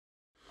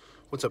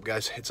What's up,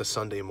 guys? It's a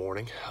Sunday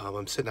morning.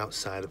 I'm sitting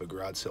outside of a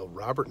garage sale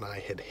Robert and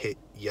I had hit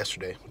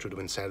yesterday, which would have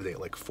been Saturday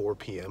at like 4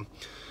 p.m.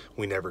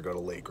 We never go to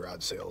late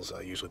garage sales.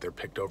 Usually they're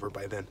picked over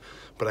by then.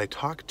 But I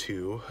talked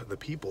to the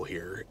people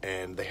here,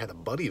 and they had a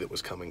buddy that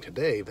was coming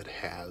today that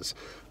has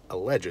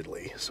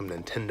allegedly some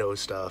Nintendo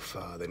stuff.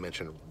 They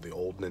mentioned the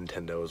old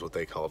Nintendo is what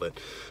they called it,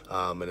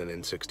 and an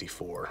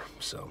N64.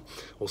 So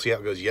we'll see how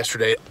it goes.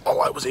 Yesterday,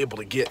 all I was able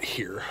to get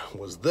here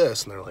was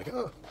this, and they're like,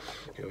 oh,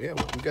 you know, yeah,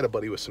 we've got a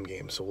buddy with some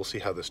games. So we'll see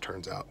how this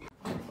turns out.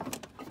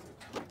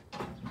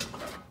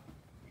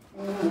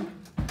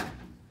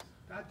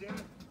 God damn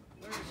it.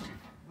 Where is she?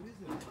 What is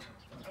it?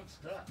 I'm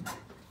stuck.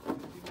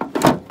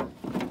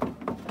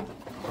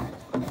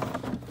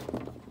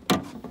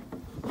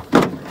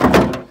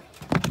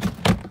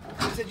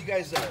 You said you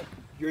guys,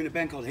 you're in a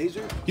band called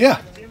Hazer?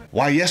 Yeah.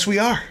 Why, yes, we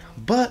are.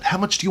 But how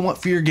much do you want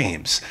for your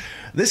games?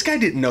 This guy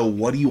didn't know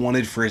what he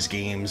wanted for his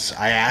games.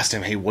 I asked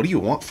him, hey, what do you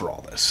want for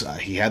all this?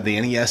 He had the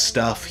NES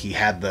stuff. He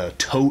had the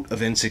tote of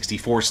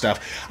N64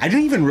 stuff. I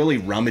didn't even really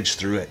rummage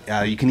through it.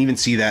 You can even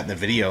see that in the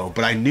video,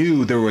 but I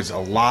knew there was a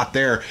lot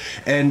there.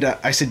 And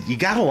I said, you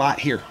got a lot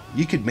here.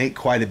 You could make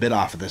quite a bit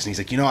off of this. And he's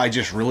like, you know, I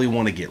just really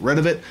want to get rid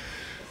of it.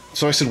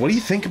 So I said, what do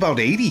you think about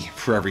 80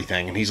 for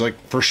everything? And he's like,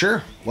 for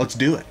sure, let's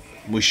do it.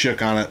 We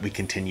shook on it, we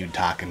continued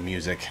talking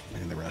music,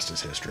 and the rest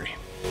is history.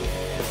 Quick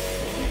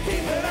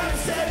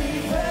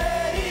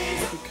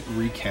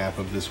recap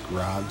of this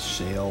garage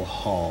sale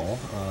haul.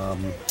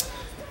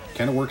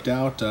 Kind of worked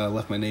out,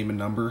 left my name and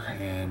number,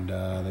 and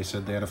they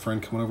said they had a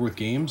friend coming over with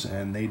games,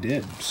 and they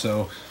did.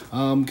 So,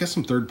 got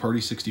some third-party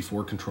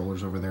 64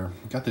 controllers over there.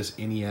 Got this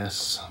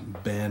NES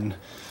Ben,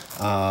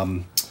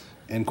 and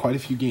quite a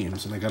few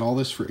games, and I got all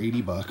this for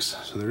 80 bucks.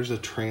 So there's a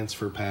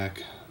transfer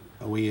pack,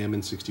 OEM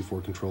and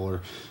 64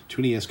 controller,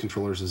 2 NES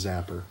controllers, a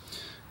zapper,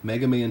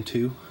 Mega Man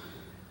 2,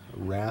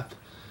 Wrath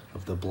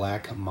of the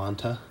Black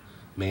Manta,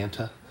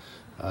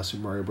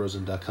 Super Mario Bros.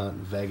 And Duck Hunt,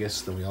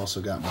 Vegas. Then we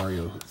also got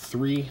Mario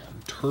 3,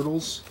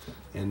 Turtles,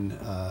 and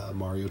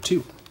Mario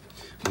 2.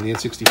 On the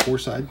N64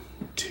 side,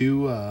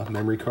 2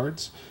 memory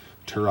cards,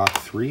 Turok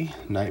 3,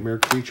 Nightmare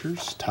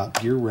Creatures,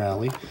 Top Gear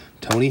Rally,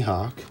 Tony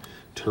Hawk,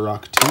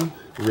 Turok 2,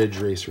 Ridge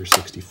Racer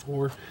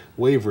 64,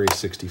 Wave Race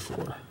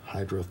 64,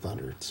 Hydro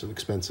Thunder. It's an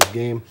expensive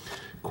game.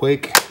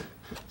 Quake,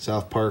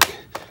 South Park,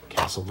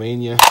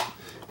 Castlevania,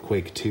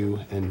 Quake 2,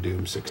 and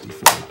Doom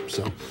 64.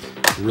 So,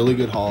 really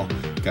good haul.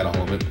 Got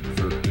all of it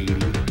for 80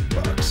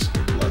 bucks.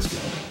 Let's go.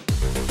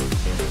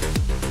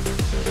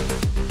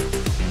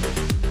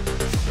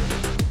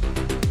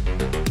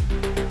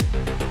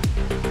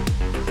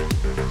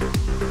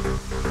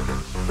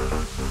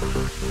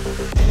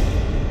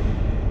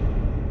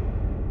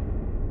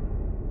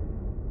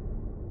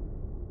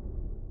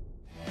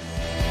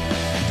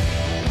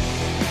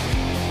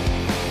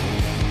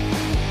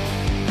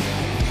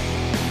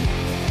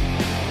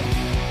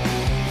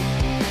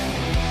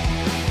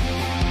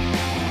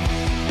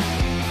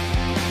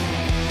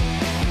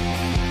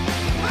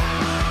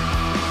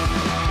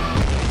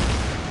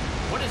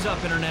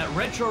 Internet,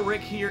 Retro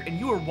Rick here, and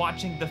you are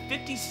watching the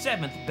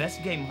 57th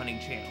Best Game Hunting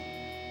Channel,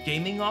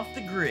 Gaming Off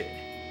the Grid.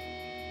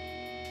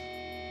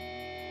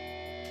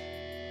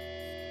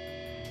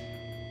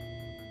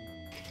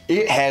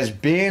 It has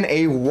been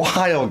a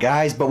while,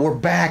 guys, but we're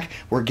back.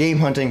 We're game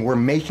hunting. We're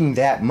making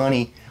that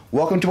money.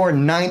 Welcome to our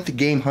 9th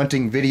game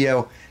hunting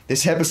video.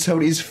 This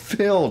episode is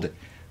filled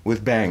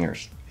with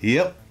bangers.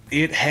 Yep.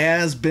 It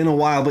has been a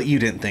while, but you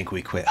didn't think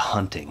we quit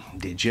hunting,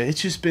 did you?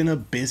 It's just been a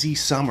busy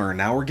summer.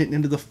 Now we're getting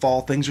into the fall.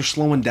 Things are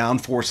slowing down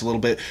for us a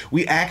little bit.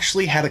 We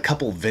actually had a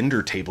couple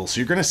vendor tables, so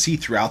you're going to see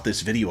throughout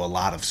this video a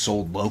lot of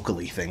sold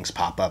locally things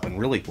pop up, and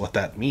really what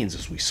that means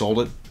is we sold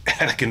it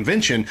at a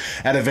convention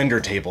at a vendor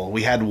table.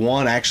 We had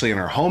one actually in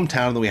our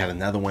hometown, and then we had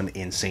another one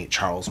in St.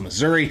 Charles,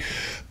 Missouri.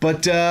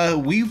 But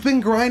we've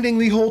been grinding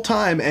the whole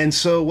time, and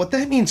so what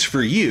that means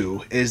for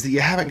you is that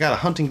you haven't got a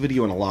hunting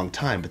video in a long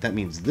time, but that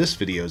means this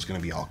video is going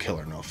to be all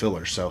killer, no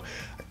filler. So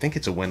I think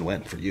it's a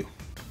win-win for you.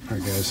 All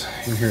right, guys,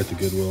 we're here at the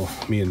Goodwill.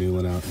 Me and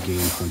Newland out game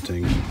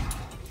hunting.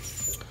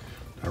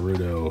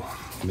 Naruto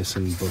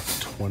missing book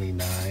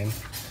 29,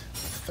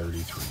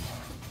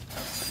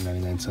 33,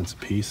 99 cents a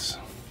piece.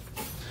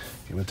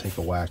 I'm gonna take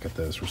a whack at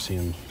this. We're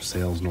seeing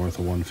sales north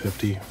of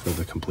 150 for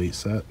the complete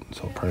set,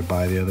 so I'll probably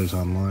buy the others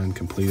online,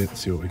 complete it,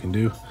 see what we can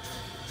do.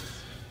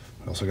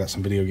 We also got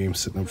some video games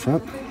sitting up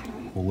front.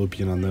 We'll loop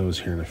you in on those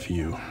here in a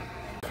few.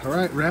 All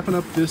right, wrapping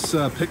up this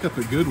pickup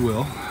at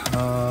Goodwill.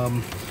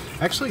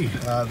 Actually,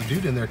 the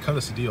dude in there cut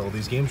us a deal.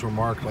 These games were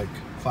marked like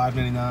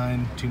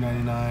 $5.99,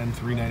 $2.99,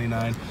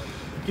 $3.99.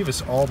 Give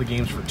us all the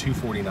games for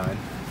 $2.49.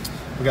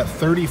 We got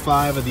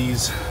 35 of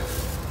these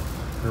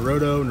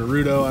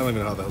Naruto, I don't even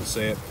know how the hell to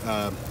say it,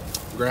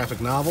 graphic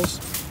novels.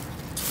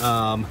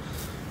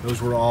 Those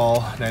were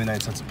all 99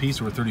 cents a piece.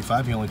 They were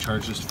 35. He only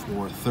charged us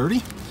for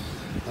 30.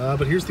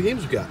 But here's the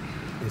games we got.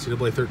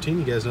 NCAA 13,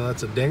 you guys know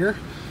that's a dinger.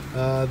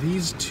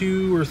 These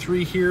 2 or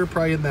 3 here,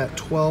 probably in that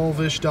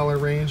 $12-ish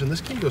range, and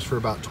this game goes for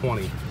about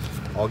 20.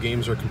 All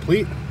games are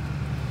complete.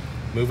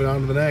 Moving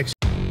on to the next.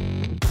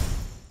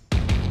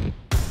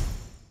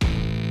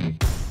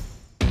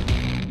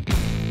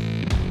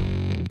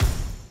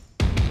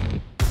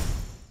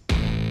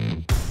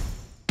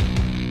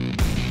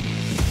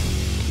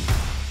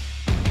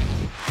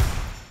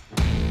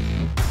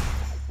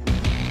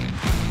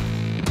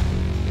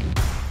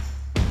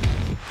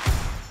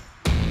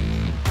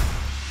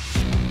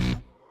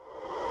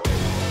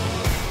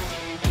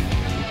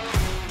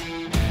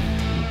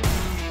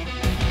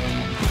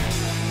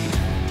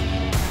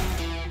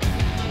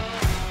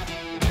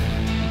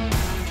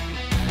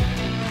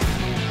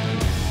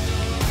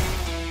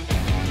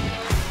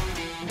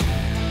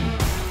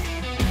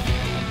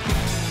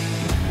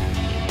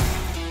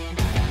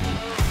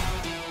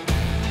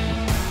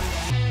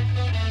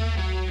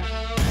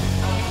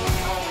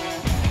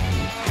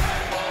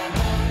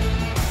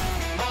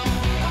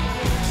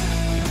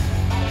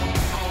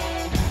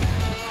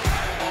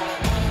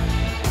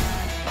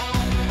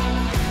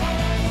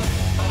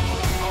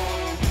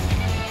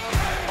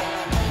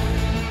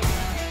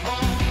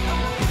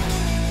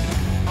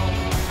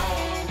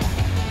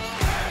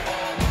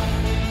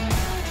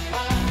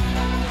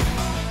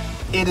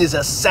 It is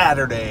a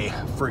Saturday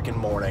freaking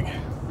morning.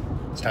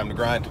 It's time to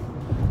grind.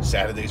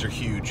 Saturdays are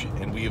huge,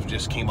 and we have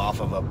just came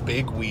off of a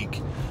big week,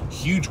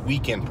 huge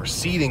weekend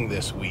preceding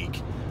this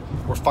week.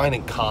 We're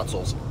finding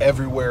consoles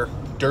everywhere,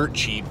 dirt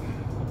cheap.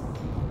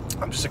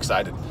 I'm just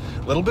excited.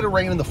 A little bit of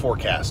rain in the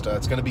forecast.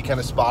 It's going to be kind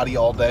of spotty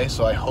all day,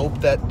 so I hope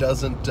that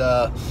doesn't,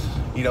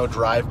 you know,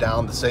 drive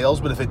down the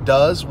sales. But if it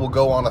does, we'll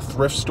go on a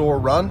thrift store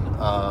run,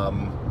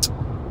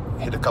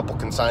 hit a couple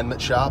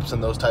consignment shops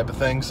and those type of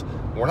things.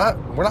 We're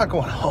not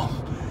going home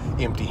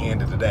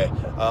empty-handed today.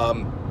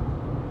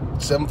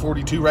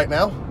 7:42 right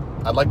now.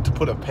 I'd like to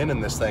put a pin in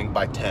this thing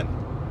by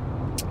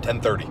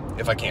 10:30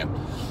 if I can.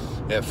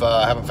 If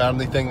I haven't found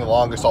anything, the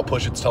longest I'll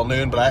push it till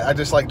noon, but I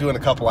just like doing a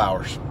couple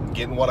hours,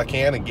 getting what I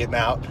can and getting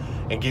out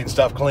and getting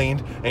stuff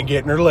cleaned and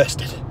getting her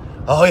listed.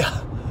 Oh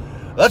yeah,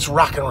 let's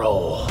rock and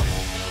roll.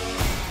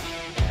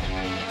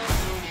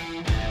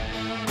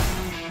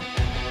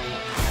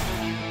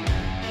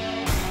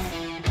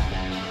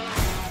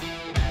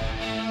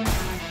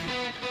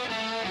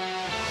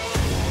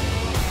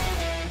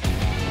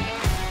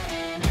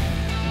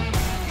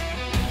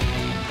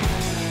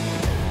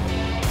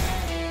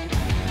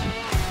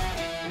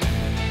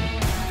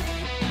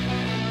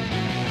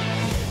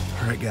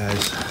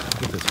 Guys,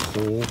 look at this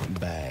whole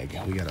bag.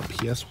 We got a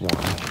PS1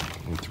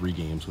 and 3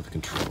 games with a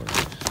controller.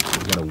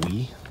 We got a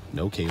Wii,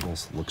 no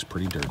cables, looks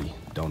pretty dirty.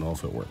 Don't know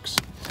if it works.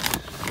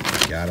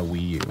 Got a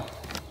Wii U,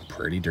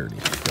 pretty dirty.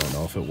 Don't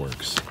know if it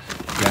works.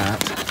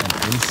 Got an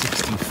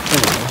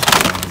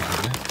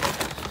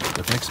N64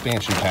 with an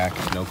expansion pack,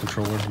 no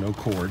controller, no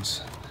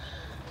cords.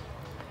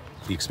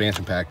 The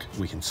expansion pack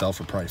we can sell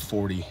for probably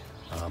 40,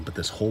 but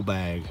this whole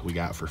bag we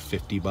got for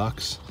 50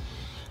 bucks.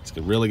 It's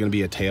really going to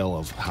be a tale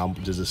of how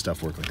does this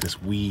stuff work. Like this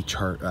Wii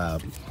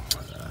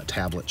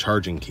tablet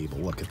charging cable.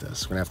 Look at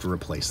this. We're going to have to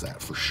replace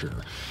that for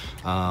sure.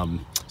 So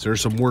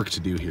there's some work to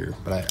do here,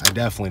 but I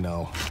definitely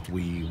know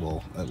we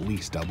will at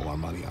least double our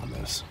money on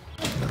this.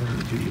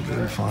 Whatever do you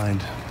better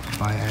find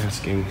by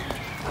asking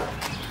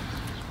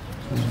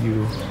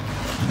you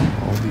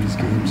all these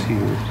games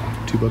here.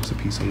 $2 a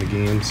piece on the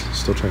games.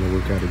 Still trying to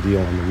work out a deal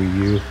on the Wii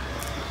U.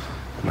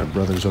 My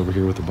brother's over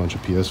here with a bunch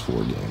of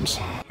PS4 games.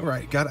 All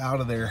right, got out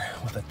of there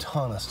with a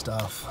ton of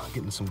stuff.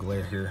 Getting some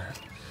glare here.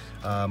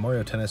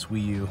 Mario Tennis,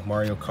 Wii U,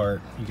 Mario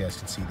Kart. You guys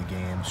can see the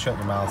games. Shut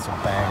Your Mouth's a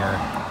banger.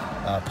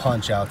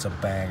 Punch-Out's a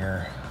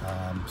banger.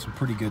 Some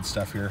pretty good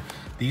stuff here.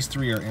 These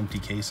 3 are empty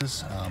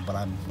cases, but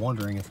I'm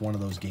wondering if one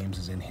of those games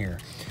is in here.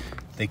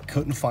 They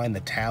couldn't find the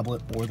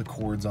tablet or the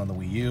cords on the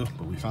Wii U,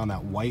 but we found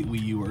that white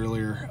Wii U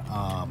earlier.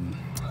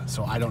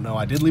 So I don't know.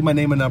 I did leave my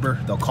name and number.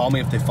 They'll call me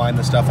if they find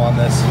the stuff on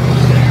this.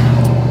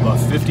 About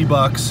 50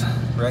 bucks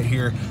right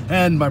here.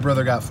 And my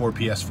brother got 4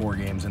 PS4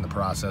 games in the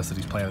process that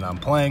he's planning on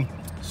playing.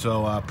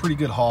 So pretty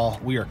good haul.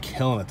 We are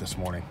killing it this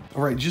morning.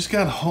 All right, just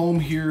got home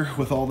here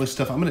with all this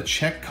stuff. I'm gonna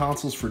check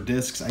consoles for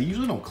discs. I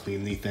usually don't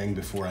clean anything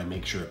before I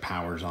make sure it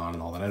powers on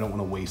and all that. I don't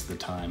wanna waste the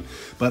time.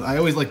 But I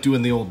always like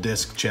doing the old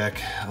disc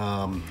check.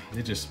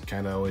 It just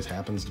kinda always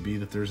happens to be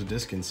that there's a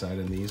disc inside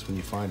in these when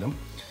you find them.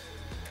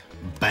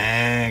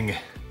 Bang!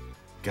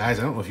 Guys,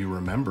 I don't know if you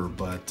remember,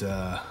 but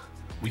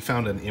we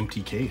found an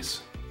empty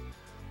case.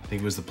 I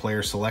think it was the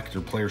Player Select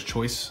or Player's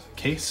Choice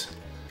case.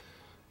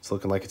 It's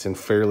looking like it's in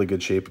fairly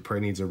good shape. It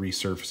probably needs a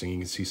resurfacing. You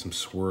can see some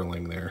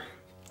swirling there.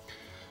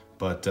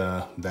 But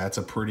that's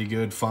a pretty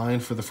good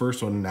find for the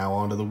first one. Now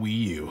onto the Wii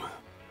U.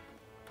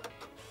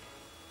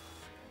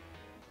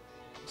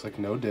 Looks like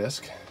no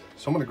disc.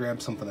 So I'm gonna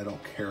grab something I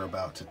don't care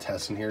about to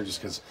test in here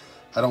just because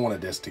I don't want a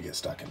disc to get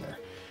stuck in there.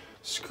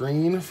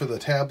 Screen for the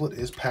tablet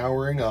is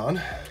powering on.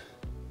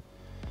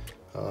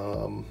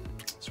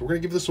 So we're gonna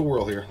give this a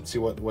whirl here and see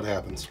what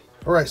happens.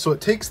 All right, so it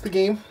takes the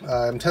game.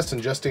 I'm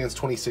testing Just Dance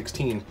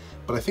 2016,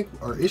 but I think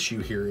our issue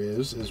here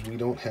is we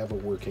don't have a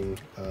working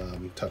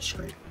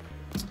touchscreen.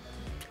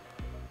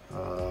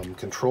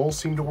 Controls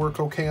seem to work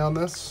okay on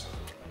this,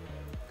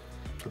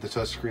 but the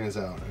touchscreen is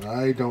out, and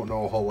I don't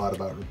know a whole lot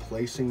about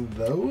replacing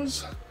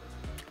those.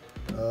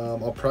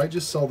 I'll probably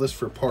just sell this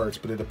for parts,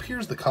 but it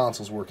appears the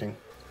console's working.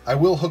 I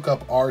will hook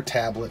up our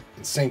tablet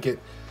and sync it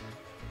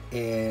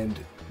and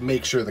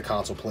make sure the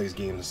console plays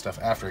games and stuff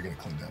after I get it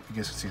cleaned up. You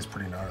guys can see it's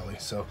pretty gnarly.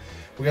 So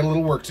we got a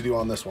little work to do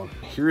on this one.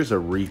 Here's a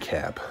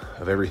recap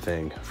of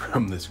everything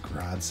from this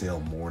garage sale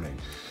morning.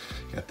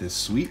 Got this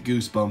sweet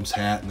Goosebumps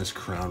hat and this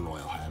Crown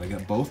Royal hat. I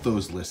got both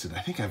those listed.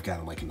 I think I've got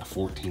them like in the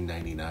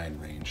 $14.99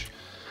 range.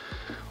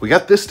 We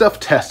got this stuff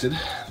tested.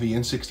 The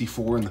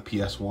N64 and the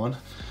PS1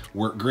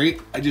 work great.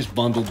 I just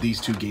bundled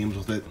these 2 games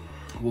with it.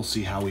 We'll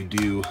see how we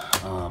do.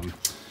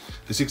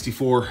 The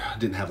 64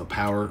 didn't have a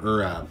power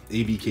or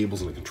AV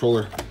cables and a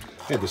controller.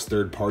 I had this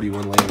third-party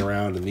one laying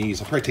around, and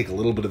these I'll probably take a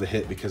little bit of a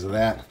hit because of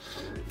that.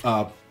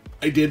 I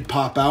did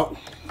pop out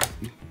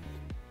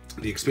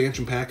the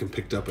expansion pack and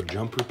picked up a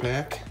jumper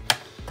pack.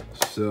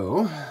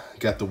 So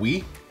got the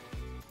Wii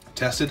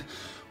tested,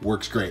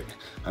 works great.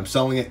 I'm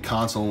selling it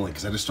console only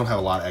because I just don't have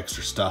a lot of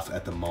extra stuff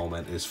at the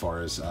moment as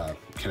far as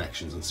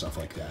connections and stuff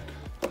like that.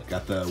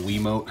 Got the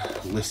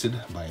Wiimote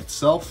listed by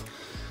itself.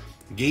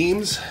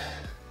 Games.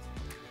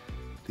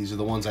 These are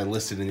the ones I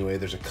listed anyway.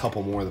 There's a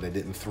couple more that I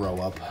didn't throw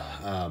up.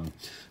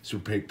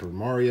 Super Paper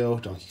Mario,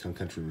 Donkey Kong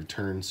Country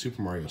Returns,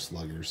 Super Mario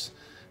Sluggers,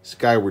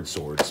 Skyward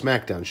Sword,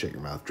 Smackdown Shut Your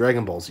Mouth,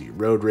 Dragon Ball Z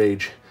Road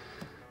Rage,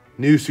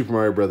 New Super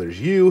Mario Bros.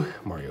 U,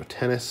 Mario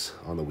Tennis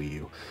on the Wii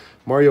U,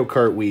 Mario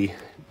Kart Wii,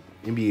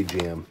 NBA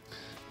Jam.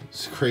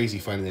 It's crazy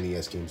finding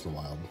NES games in the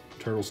wild.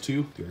 Turtles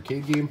 2, the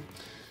arcade game,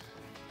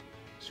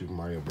 Super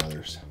Mario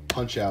Brothers,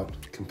 Punch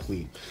Out,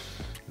 complete.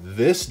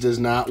 This does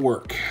not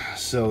work.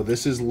 So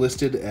this is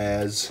listed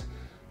as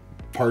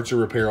parts or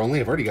repair only.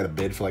 I've already got a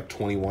bid for like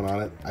 21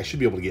 on it. I should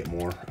be able to get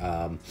more.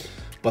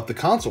 But the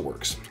console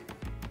works.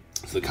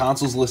 So the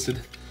console's listed.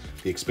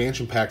 The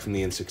expansion pack from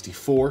the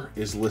N64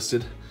 is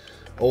listed.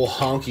 Old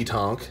honky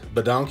tonk,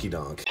 badonky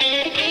donk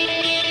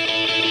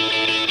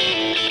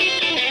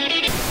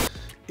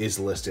is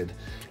listed.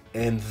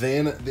 And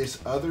then this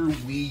other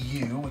Wii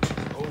U, which is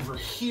over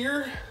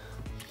here,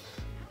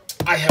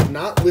 I have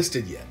not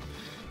listed yet.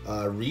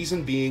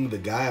 Reason being, the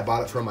guy I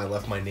bought it from, I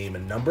left my name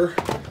and number.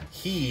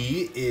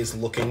 He is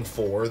looking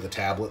for the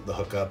tablet, the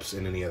hookups,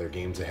 and any other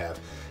games they have.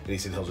 And he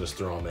said he'll just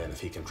throw them in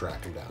if he can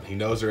track them down. He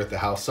knows they're at the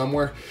house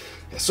somewhere.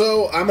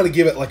 So I'm going to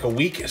give it like a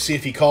week, see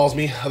if he calls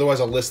me. Otherwise,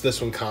 I'll list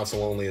this one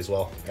console only as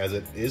well, as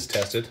it is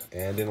tested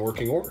and in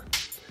working order.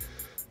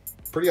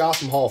 Pretty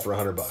awesome haul for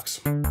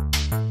 $100.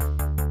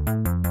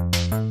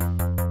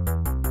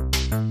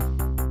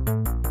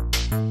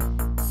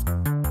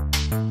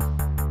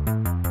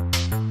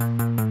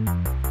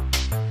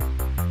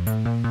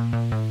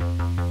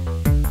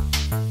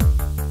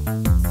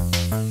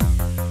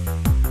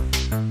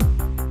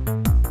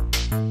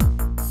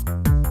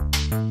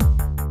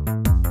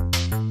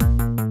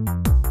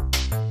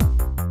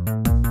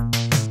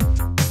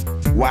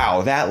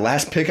 Wow, that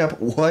last pickup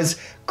was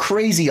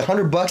crazy.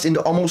 $100 into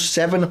almost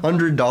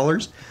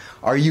 $700.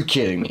 Are you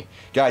kidding me?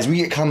 Guys, we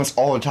get comments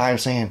all the time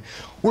saying,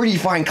 where do you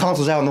find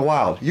consoles out in the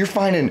wild? You're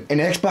finding an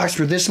Xbox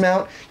for this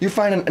amount? You're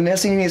finding an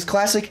SNES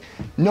Classic?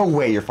 No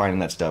way you're finding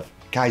that stuff.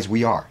 Guys,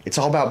 we are. It's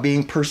all about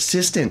being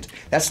persistent.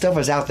 That stuff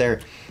is out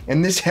there.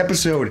 In this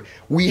episode,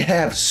 we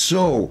have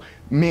so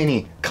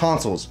many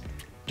consoles.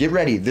 Get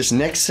ready. This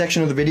next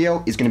section of the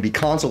video is going to be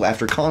console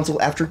after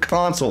console after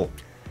console.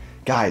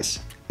 Guys,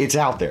 it's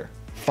out there.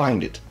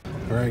 Find it.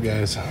 All right,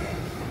 guys.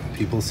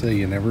 People say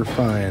you never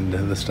find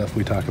the stuff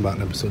we talk about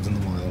in episodes in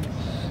the wild.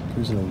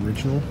 Here's an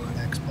original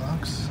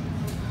Xbox.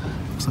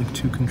 Looks like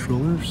 2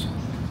 controllers.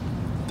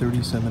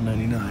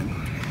 $37.99.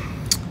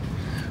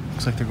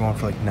 Looks like they're going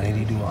for like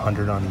 90 to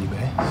 100 on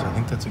eBay, so I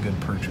think that's a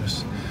good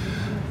purchase.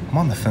 I'm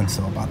on the fence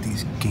though about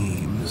these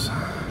games.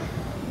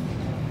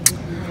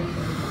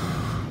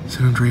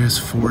 San Andreas,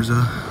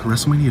 Forza,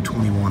 WrestleMania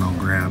 21 I'll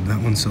grab.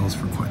 That one sells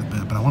for quite a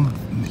bit, but I'm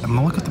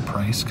gonna look at the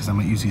price because I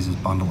might use these as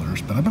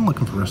bundlers, but I've been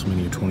looking for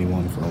WrestleMania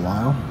 21 for a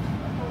while.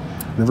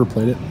 Never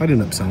played it. I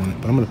didn't end up selling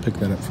it, but I'm gonna pick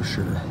that up for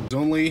sure. It's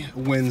only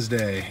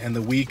Wednesday, and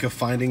the week of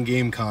finding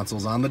game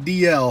consoles on the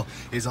DL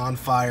is on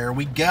fire.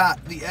 We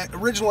got the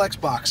original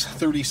Xbox,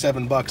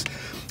 $37.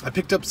 I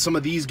picked up some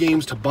of these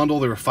games to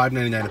bundle. They were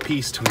 $5.99 a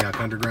piece. Tony Hawk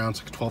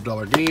Underground's like a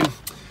 $12 game.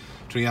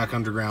 Tony Hawk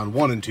Underground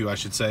 1 and 2, I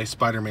should say.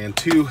 Spider-Man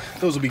 2.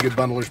 Those will be good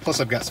bundlers.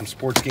 Plus, I've got some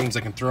sports games I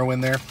can throw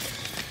in there.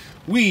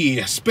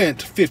 We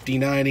spent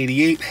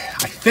 $59.88,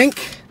 I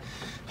think,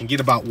 and get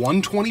about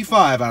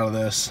 $125 out of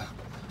this.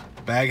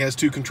 Bag has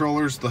 2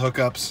 controllers, the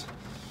hookups.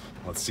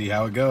 Let's see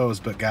how it goes.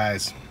 But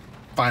guys,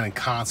 finding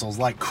consoles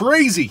like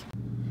crazy.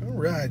 All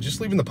right,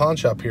 just leaving the pawn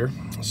shop here.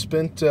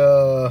 Spent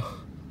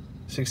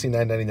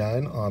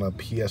 $69.99 on a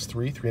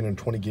PS3,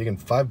 320 gig, and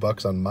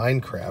 $5 on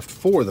Minecraft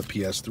for the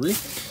PS3.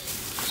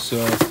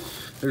 So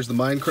there's the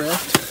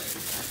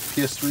Minecraft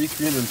PS3,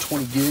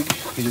 320 gig,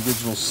 the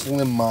original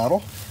slim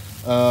model.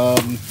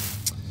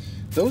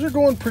 Those are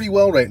going pretty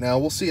well right now.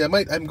 We'll see. I'm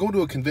going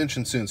to a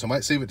convention soon, so I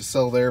might save it to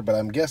sell there, but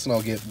I'm guessing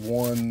I'll get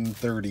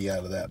 $130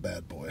 out of that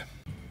bad boy.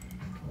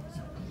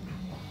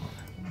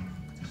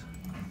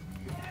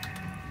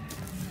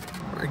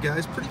 All right,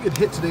 guys, pretty good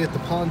hit today at the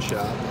pawn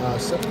shop.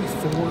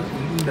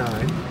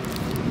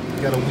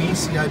 $74.89. Got a Wii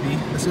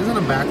CIB. This isn't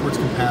a backwards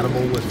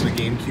compatible with the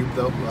GameCube,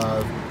 though.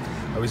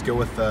 I always go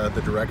with the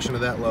direction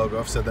of that logo.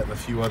 I've said that in a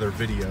few other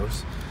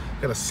videos.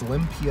 Got a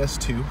slim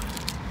PS2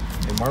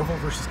 and Marvel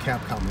vs.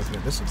 Capcom with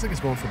it. This looks like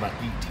it's going for about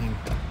 18.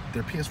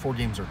 Their PS4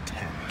 games are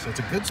 10. So it's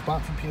a good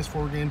spot for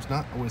PS4 games.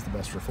 Not always the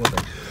best for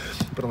flipping.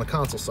 But on the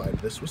console side,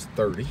 this was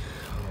 30.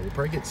 We'll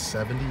probably get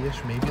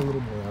 70-ish, maybe a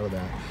little more out of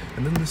that.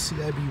 And then the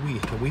CIB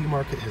Wii. The Wii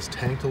market has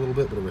tanked a little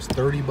bit, but it was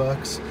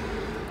 $30.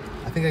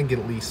 I think I can get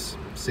at least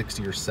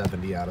 60 or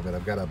 70 out of it.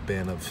 I've got a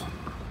bin of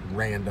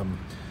random,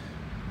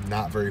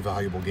 not very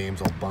valuable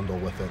games I'll bundle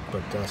with it,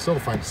 but still to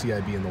find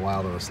CIB in the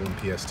wild on a slim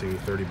PS2,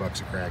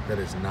 $30 a crack. That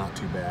is not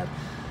too bad.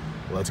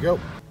 Let's go.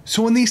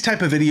 So in these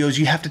type of videos,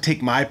 you have to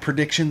take my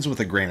predictions with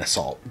a grain of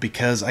salt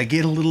because I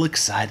get a little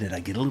excited, I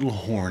get a little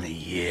horny,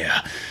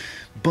 yeah.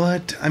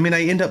 But I mean,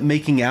 I end up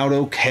making out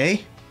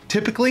okay,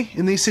 typically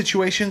in these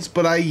situations,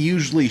 but I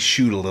usually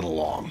shoot a little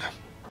long.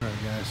 All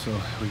right, guys, so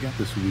we got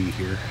this Wii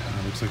here.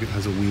 Looks like it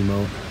has a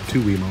Wiimote,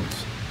 2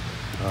 Wiimotes,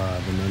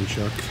 the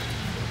nunchuck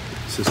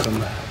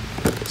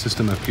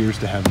System appears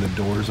to have the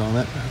doors on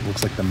it.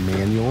 Looks like the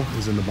manual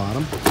is in the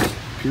bottom.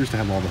 Appears to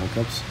have all the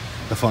hookups.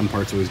 The fun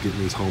part's always getting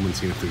these home and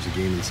seeing if there's a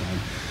game inside.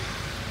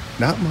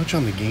 Not much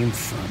on the game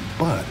front,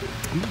 but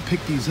I'm gonna pick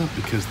these up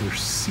because they're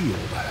sealed.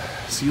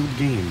 Sealed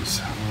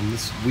games.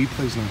 This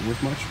WePlay's not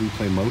worth much.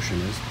 WePlay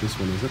Motion is. This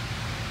one isn't.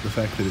 The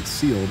fact that it's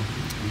sealed,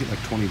 you get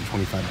like 20 to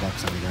 25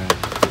 bucks out of that.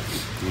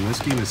 And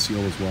this game is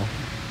sealed as well.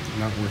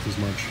 Not worth as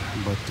much,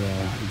 but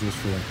it goes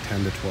for like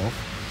 10 to 12.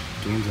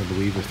 Games, I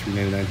believe, are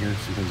 $3.99 here.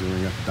 Sometimes they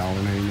ring up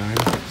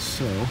 $1.99.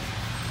 So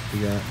we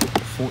got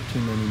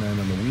 $14.99 on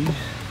the Wii.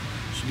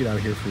 Should get out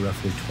of here for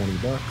roughly 20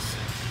 bucks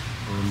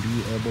and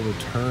be able to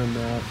turn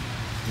that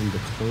into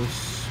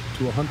close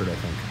to 100, I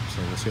think.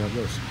 So we'll see how it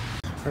goes.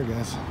 All right,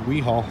 guys,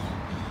 Wii haul.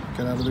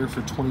 Got out of there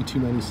for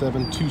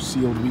 $22.97. 2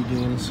 sealed Wii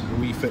games.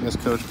 Wii Fitness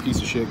Coach, piece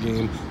of shit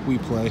game.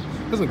 Wii Play.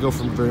 Doesn't go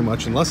for very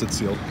much unless it's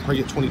sealed. Probably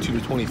get 22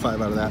 to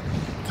 25 out of that.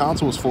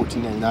 Console was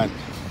 $14.99.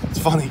 It's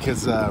funny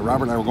because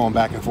Robert and I were going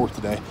back and forth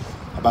today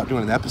about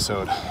doing an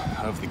episode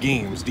of the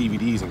games,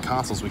 DVDs, and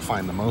consoles we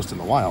find the most in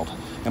the wild.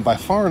 And by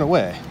far and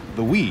away,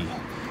 the Wii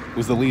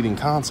was the leading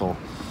console.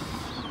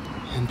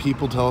 And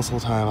people tell us all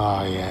the time,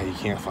 oh yeah, you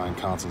can't find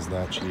consoles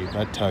that cheap.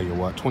 I tell you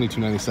what,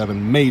 $22.97,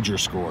 major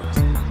score.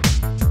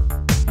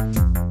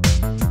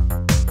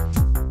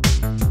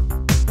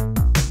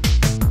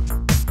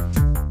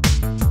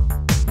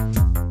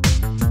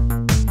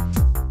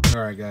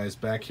 All right, guys,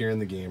 back here in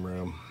the game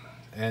room.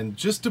 And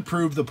just to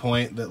prove the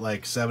point that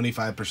like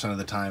 75% of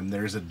the time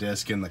there's a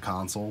disc in the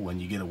console when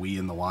you get a Wii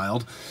in the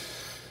wild,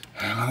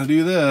 I'm gonna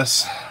do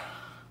this.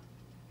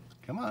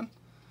 Come on,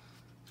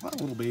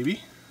 little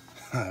baby.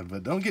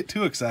 But don't get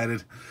too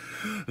excited.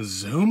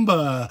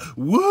 Zumba,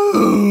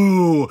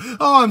 woo!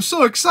 Oh, I'm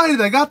so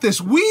excited, I got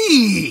this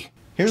Wii!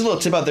 Here's a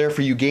little tip out there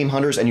for you game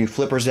hunters and you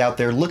flippers out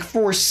there. Look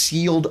for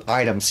sealed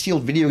items,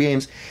 sealed video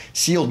games,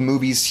 sealed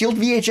movies, sealed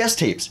VHS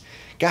tapes.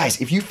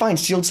 Guys, if you find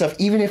sealed stuff,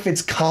 even if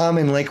it's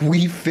common like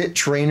Wii Fit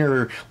Trainer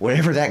or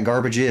whatever that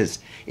garbage is,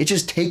 it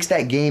just takes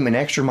that game an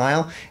extra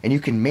mile and you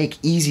can make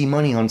easy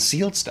money on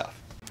sealed stuff.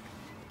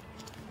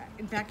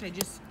 In fact, I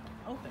just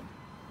opened.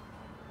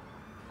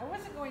 I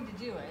wasn't going to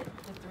do it,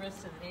 but the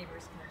rest of the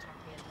neighbors kind of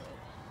talked me into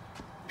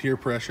it. Peer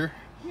pressure.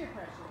 Peer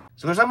pressure.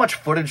 So there's not much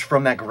footage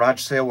from that garage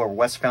sale where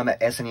Wes found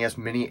that SNES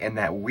Mini and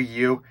that Wii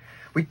U.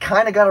 We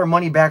kind of got our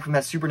money back from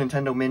that Super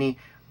Nintendo Mini.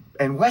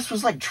 And Wes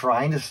was like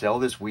trying to sell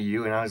this Wii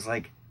U, and I was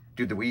like,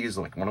 dude, the Wii U is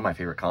like one of my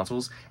favorite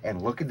consoles, and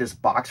look at this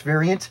box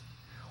variant.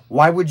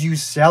 Why would you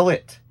sell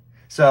it?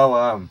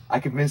 So I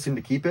convinced him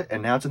to keep it,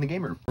 and now it's in the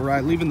game room. All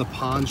right, leaving the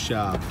pawn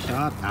shop,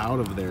 got out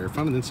of there.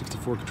 Found an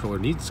N64 controller,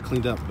 needs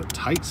cleaned up, but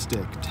tight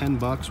stick, 10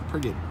 bucks. We'll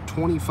probably get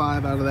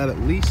 25 out of that at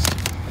least.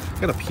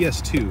 Got a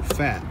PS2,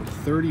 fat,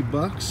 30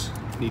 bucks.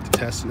 Need to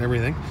test and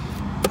everything.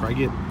 Probably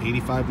get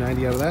 85,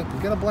 90 out of that. We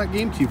got a black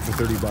GameCube for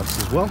 30 bucks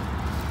as well.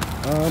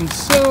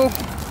 So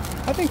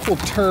I think we'll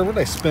turn, what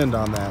did I spend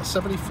on that?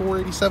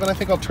 $74.87. I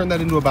think I'll turn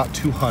that into about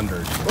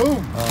 200.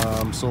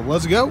 Boom. So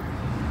let's go.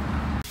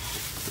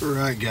 All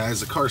right, guys,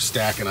 the car's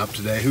stacking up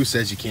today. Who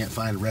says you can't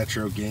find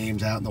retro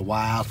games out in the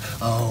wild?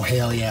 Oh,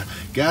 hell yeah.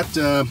 Got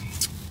the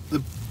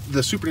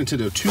Super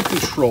Nintendo 2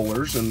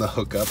 controllers and the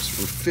hookups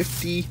for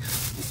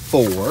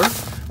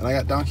 $54. And I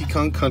got Donkey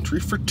Kong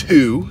Country for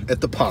 $2 at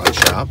the pawn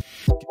shop.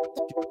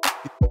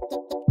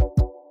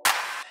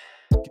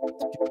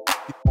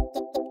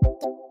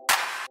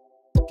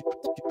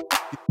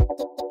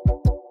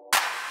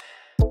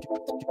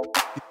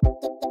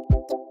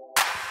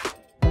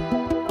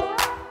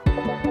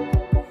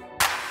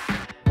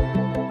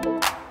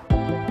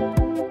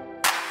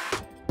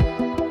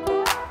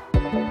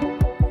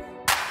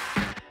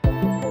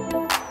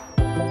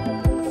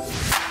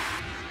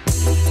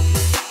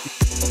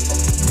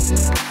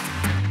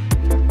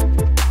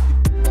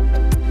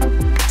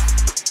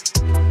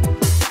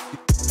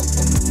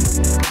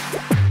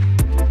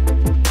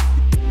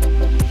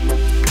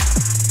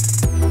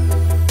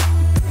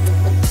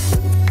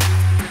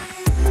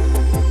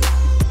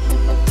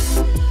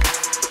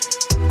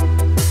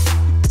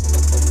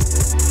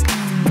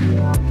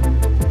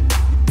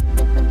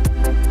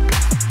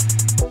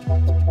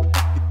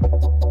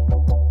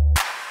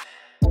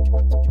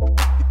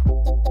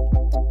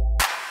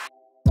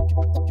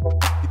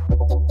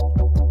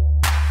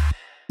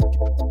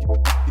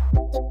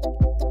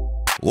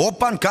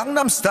 Oppan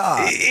Gangnam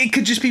Style. It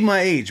could just be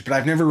my age, but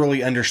I've never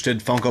really understood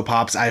Funko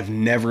Pops. I've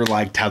never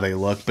liked how they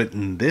look, but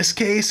in this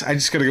case, I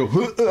just gotta go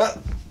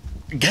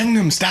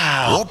Gangnam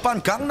Style.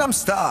 Oppan Gangnam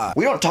Style.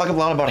 We don't talk a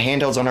lot about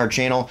handhelds on our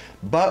channel,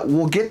 but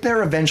we'll get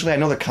there eventually. I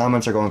know the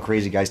comments are going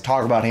crazy, guys.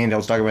 Talk about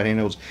handhelds, talk about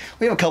handhelds.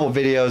 We have a couple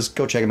videos.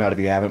 Go check them out if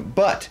you haven't.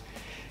 But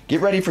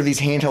get ready for these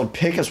handheld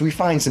pickups. We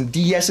find some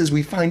DSs,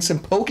 we find some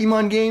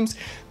Pokemon games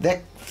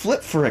that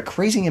flip for a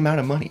crazy amount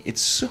of money.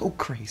 It's so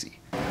crazy.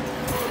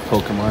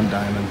 Pokemon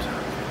Diamond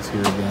is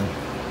here again.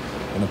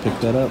 Gonna pick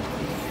that up.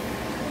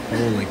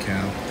 Holy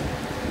cow.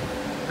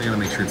 I gotta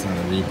make sure it's not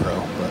a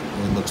repro, but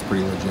it looks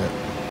pretty legit.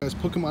 Guys,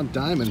 Pokemon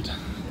Diamond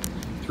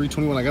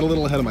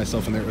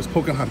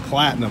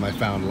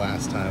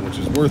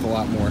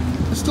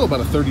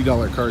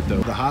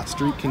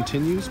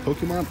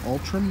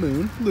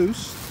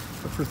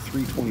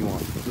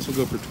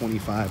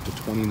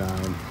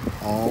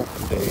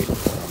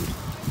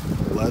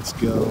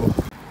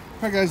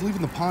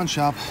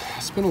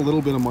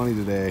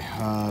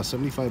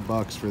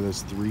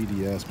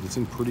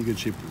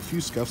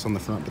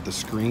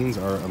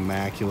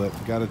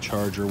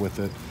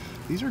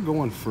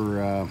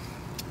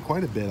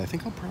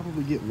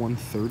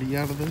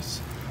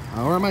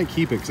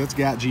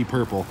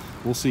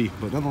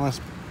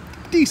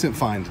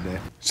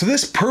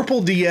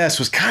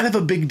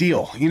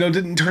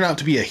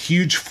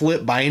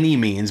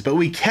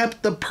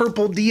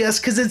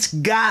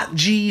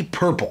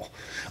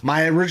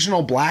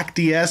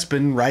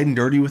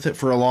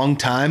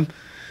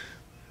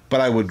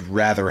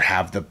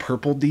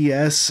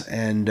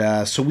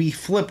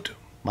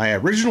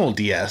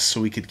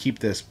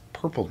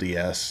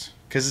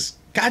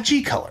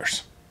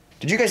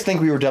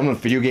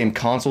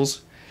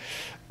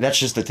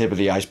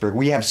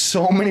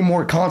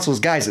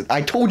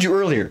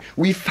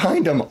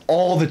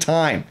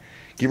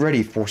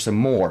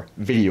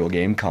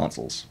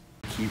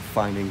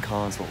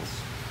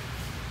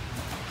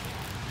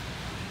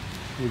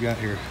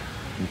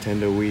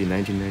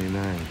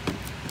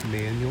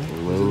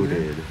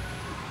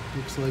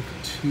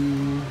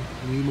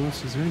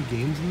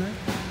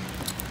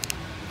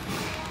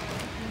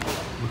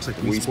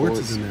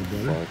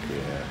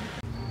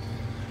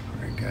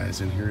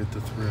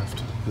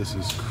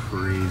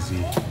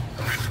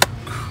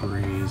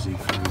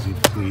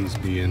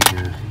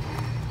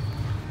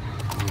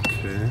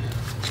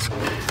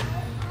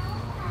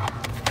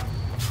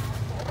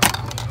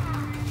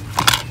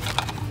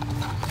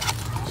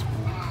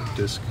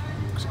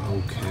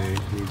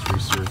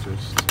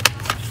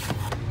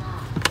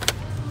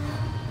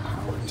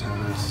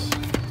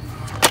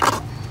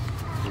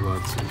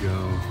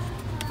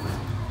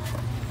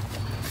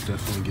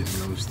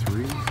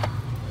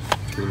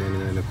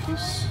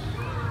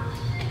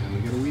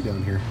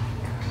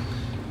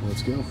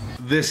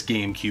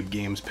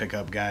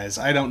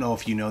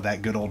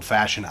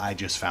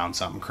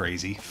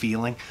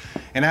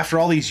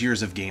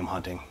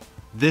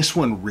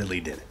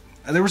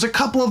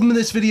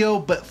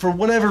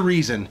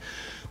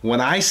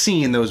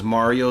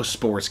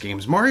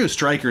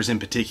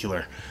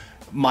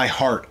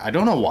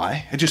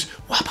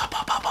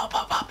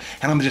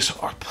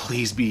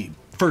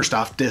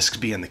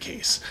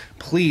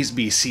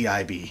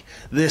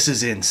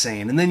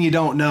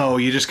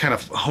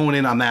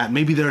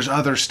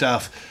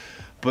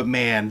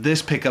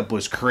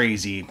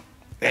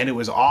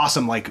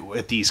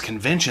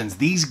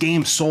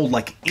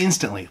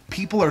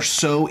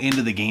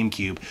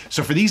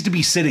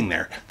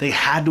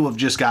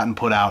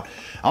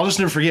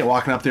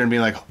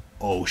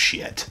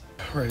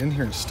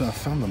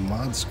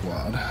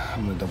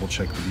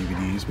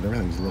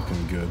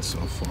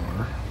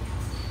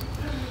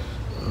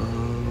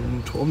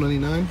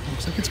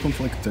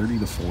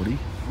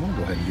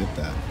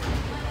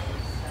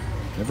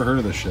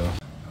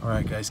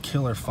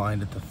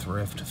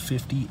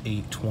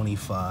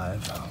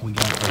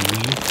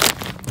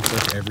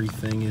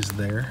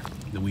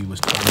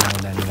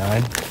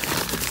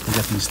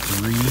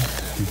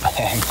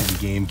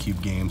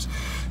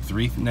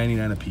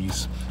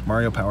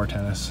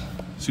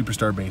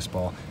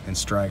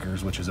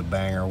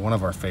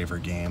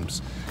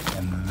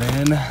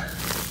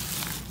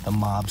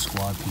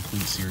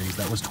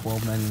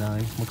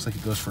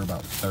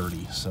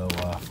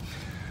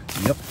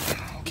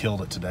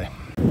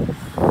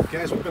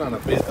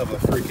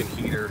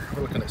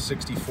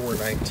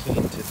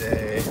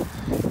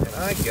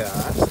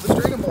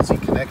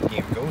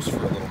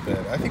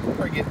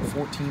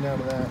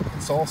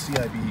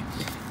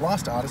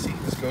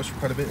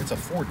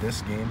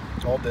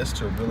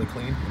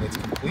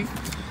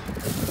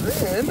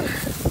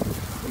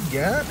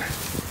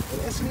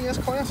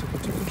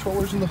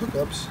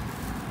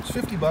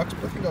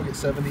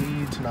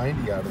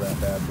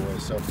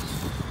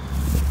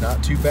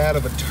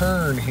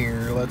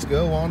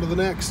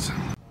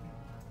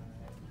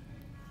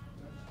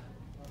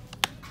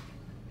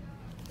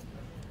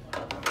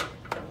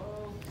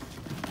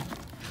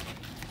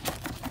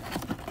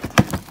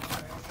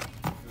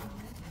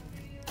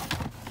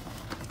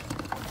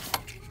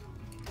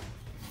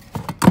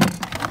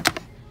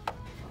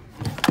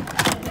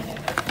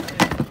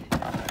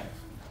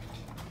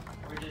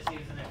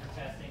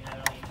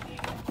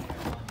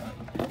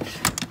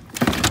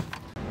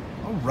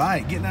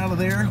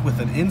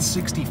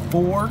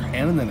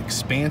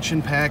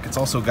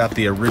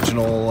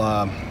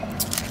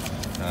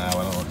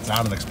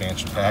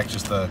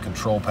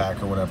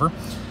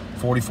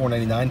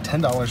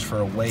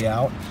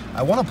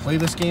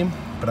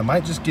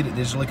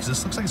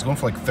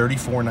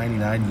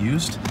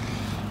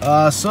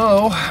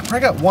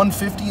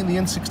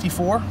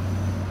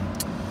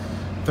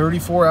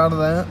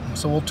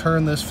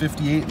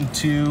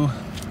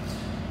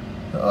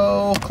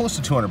oh, close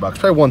to 200 bucks,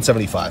 probably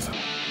 175.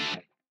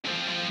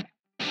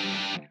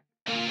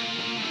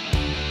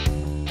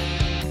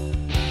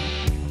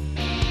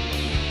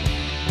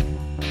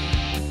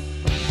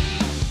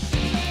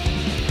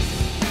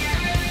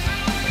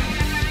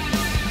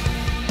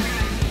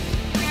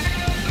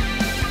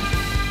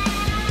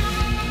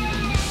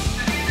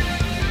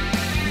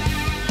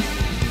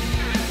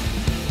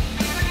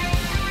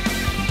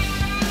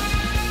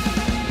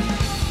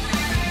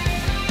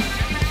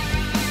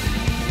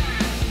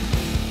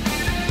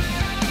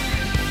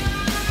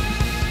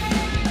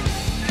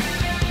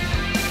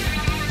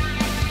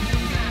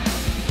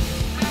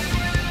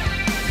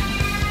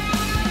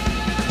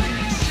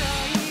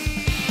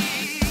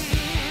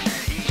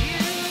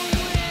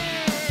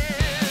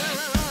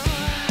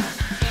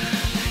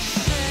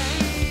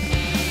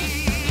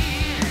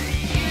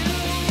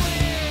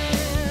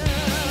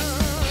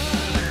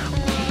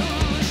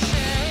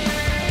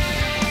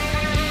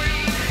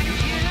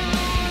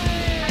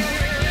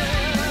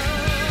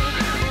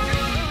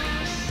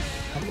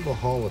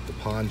 Haul at the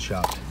pawn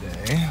shop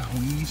today.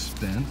 We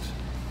spent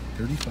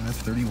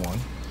 $35.31.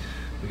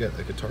 We got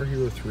a Guitar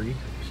Hero 3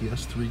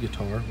 PS3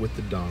 guitar with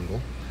the dongle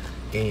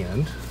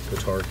and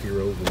Guitar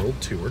Hero World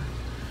Tour.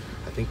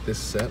 I think this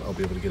set I'll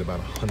be able to get about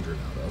 100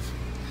 out of.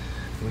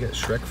 And we got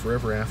Shrek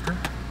Forever After.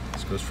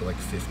 This goes for like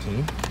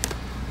 15.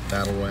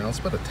 Battle Royale, it's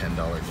about a $10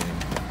 game.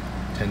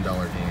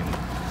 $10 game.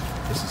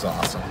 This is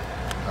awesome.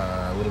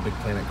 Little Big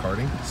Planet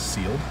Karting,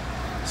 sealed.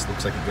 This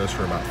looks like it goes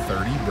for about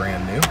 30,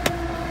 brand new.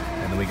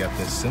 And then we got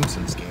this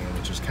Simpsons game,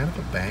 which is kind of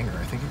a banger.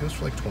 I think it goes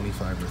for like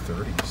 25 or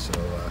 30. So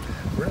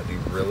we're gonna do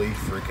really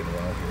freaking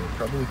well here.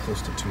 Probably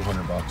close to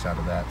 200 bucks out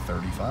of that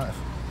 35.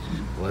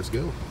 Let's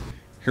go.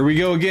 Here we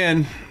go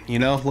again. You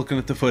know, looking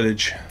at the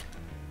footage.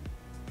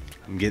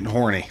 I'm getting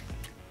horny.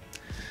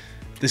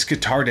 This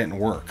guitar didn't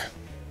work.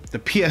 The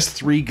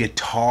PS3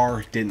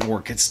 guitar didn't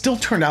work. It still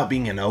turned out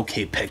being an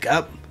okay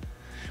pickup,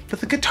 but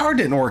the guitar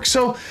didn't work.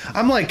 So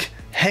I'm like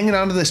hanging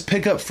on to this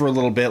pickup for a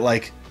little bit,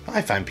 like,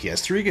 I find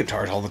PS3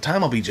 guitars all the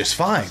time, I'll be just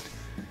fine.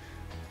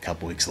 A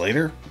couple weeks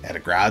later, at a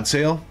garage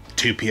sale,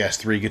 2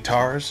 PS3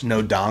 guitars,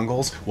 no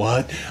dongles.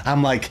 What?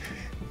 I'm like,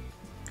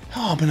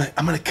 oh,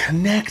 I'm gonna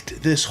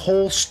connect this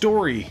whole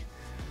story.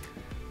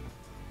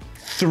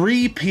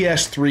 3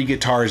 PS3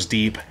 guitars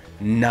deep,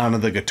 none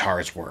of the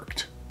guitars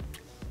worked,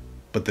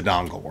 but the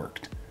dongle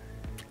worked.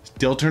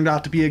 Still turned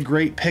out to be a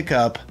great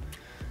pickup,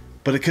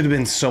 but it could have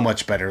been so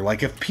much better.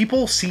 Like, if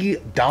people see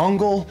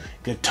dongle,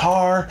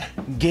 guitar,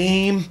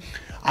 game,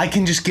 I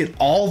can just get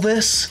all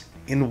this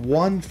in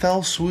one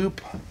fell swoop,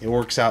 it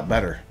works out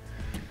better.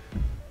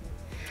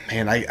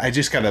 Man, I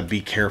just gotta be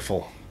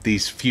careful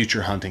these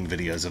future hunting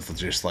videos of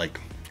just like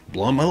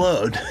blowing my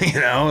load, you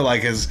know,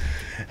 like as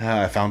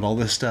I found all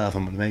this stuff,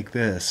 I'm gonna make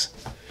this.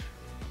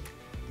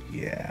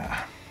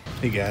 Yeah.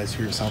 Hey guys,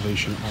 here at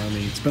Salvation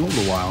Army. It's been a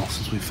little while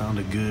since we found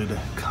a good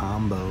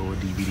combo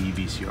DVD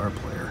VCR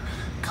player.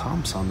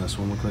 Comps on this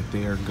one look like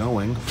they are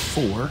going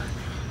for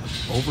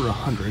over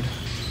 100.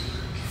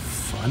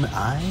 Fun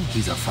Eye?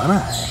 He's a Fun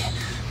Eye.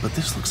 But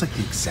this looks like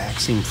the exact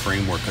same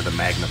framework of the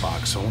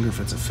Magnavox, so I wonder if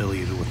it's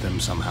affiliated with them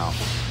somehow.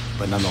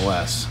 But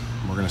nonetheless,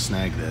 we're gonna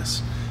snag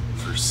this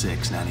for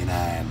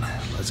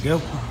 $6.99. Let's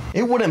go.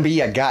 It wouldn't be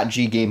a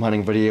GOTG game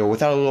hunting video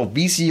without a little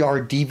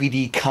VCR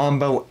DVD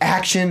combo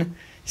action.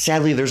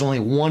 Sadly, there's only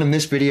one in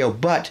this video,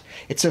 but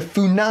it's a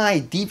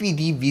Funai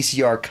DVD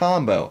VCR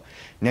combo.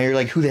 Now you're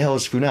like, who the hell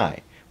is Funai?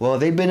 Well,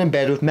 they've been in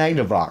bed with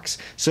Magnavox.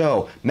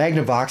 So,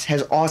 Magnavox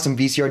has awesome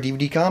VCR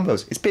DVD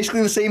combos. It's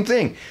basically the same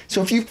thing.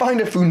 So if you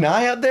find a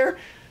Funai out there,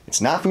 it's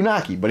not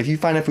Funaki, but if you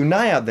find a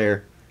Funai out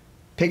there,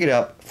 pick it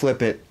up,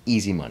 flip it,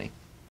 easy money.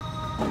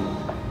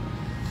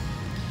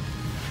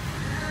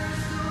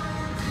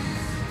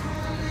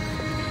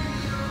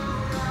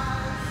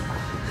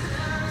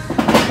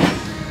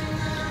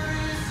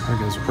 Alright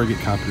guys, we'll probably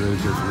get copyrighted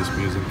here for this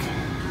music.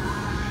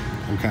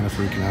 I'm kind of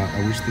freaking out.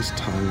 I wish this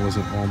tongue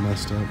wasn't all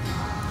messed up.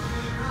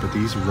 But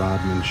these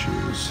Rodman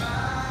shoes,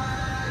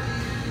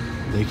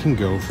 they can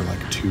go for like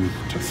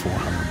 $200 to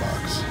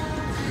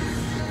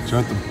 $400. These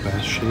aren't the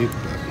best shape,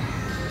 but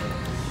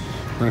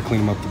we're gonna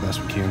clean them up the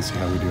best we can, see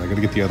how we do. I gotta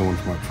get the other one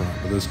from up front,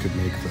 but this could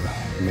make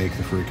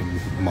the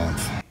freaking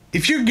month.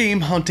 If you're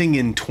game hunting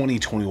in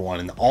 2021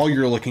 and all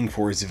you're looking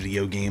for is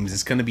video games,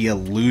 it's gonna be a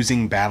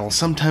losing battle.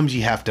 Sometimes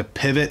you have to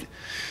pivot.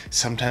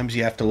 Sometimes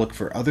you have to look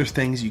for other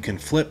things you can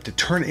flip to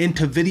turn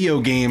into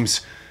video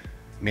games.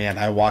 Man,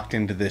 I walked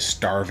into this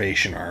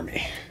Starvation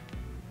Army.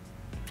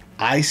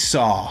 I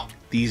saw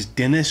these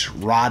Dennis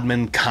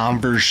Rodman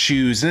Converse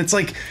shoes, and it's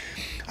like,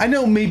 I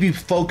know maybe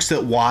folks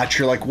that watch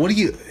are like,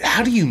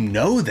 how do you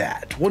know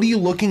that? What are you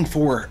looking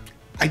for?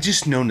 I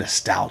just know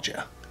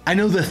nostalgia. I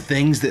know the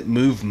things that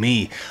move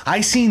me.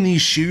 I seen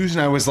these shoes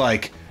and I was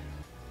like,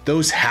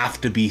 those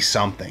have to be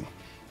something.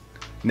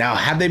 Now,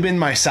 had they been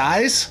my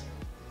size,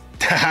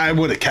 I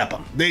would have kept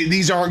them.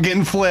 These aren't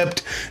getting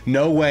flipped.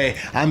 No way.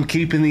 I'm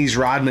keeping these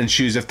Rodman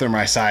shoes if they're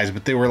my size,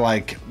 but they were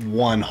like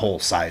one whole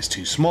size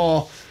too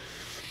small.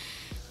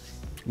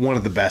 One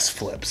of the best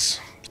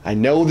flips. I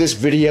know this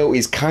video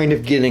is kind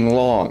of getting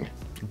long,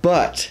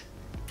 But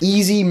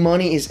easy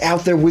money is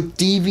out there with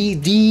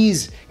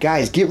DVDs.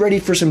 Guys, get ready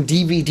for some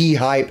DVD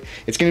hype.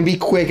 It's gonna be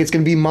quick, it's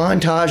gonna be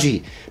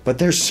montagey, but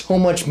there's so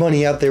much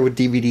money out there with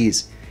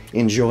DVDs.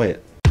 Enjoy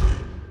it.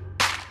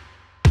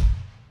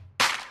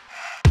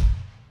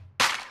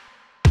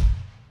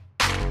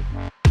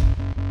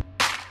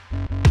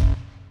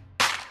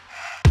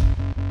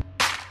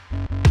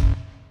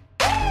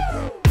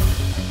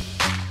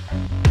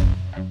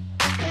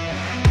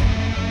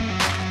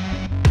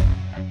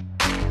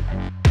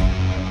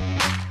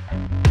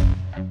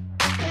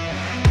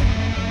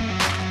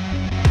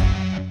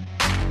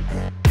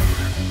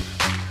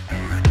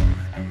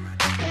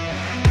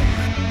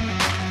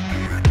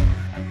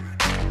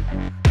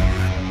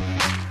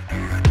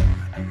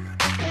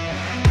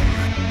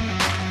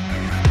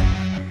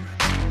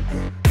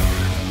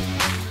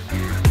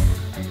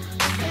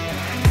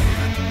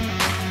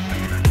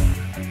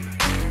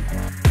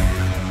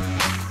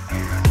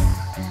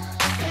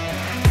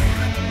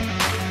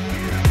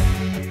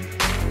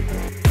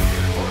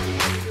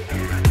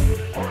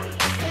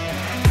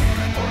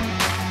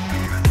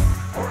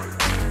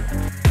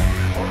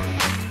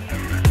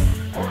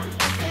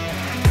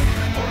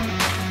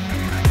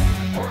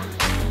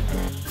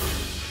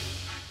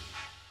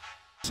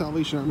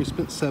 Salvation Army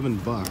spent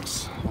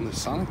 $7 on the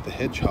Sonic the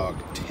Hedgehog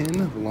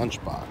tin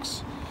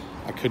lunchbox.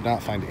 I could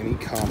not find any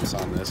comps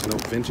on this. I know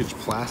vintage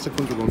plastic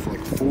ones are going for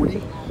like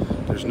 40.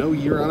 There's no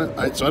year on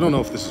it, so I don't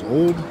know if this is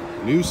old,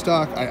 new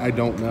stock. I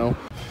don't know.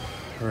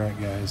 All right,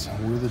 guys,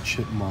 we're the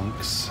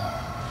Chipmunks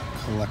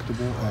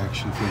collectible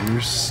action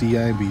figures,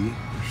 CIB.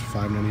 There's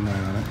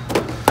 $5.99 on it.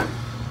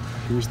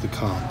 Here's the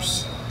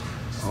comps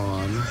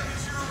on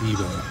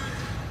eBay.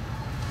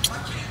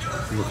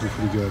 Looking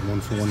pretty good. One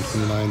for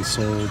 $129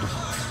 sold.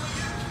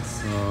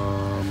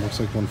 Looks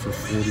like one for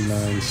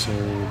 $49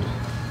 sold.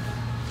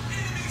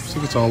 Looks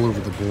like it's all over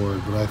the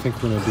board, but I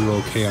think we're gonna do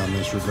okay on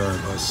this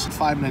regardless.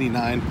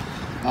 $5.99.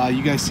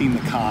 You guys seen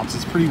the comps?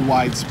 It's pretty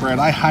widespread.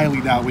 I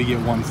highly doubt we get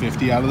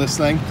 150 out of this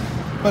thing,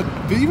 but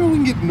even we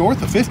can get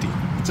north of 50.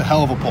 It's a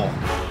hell of a pull.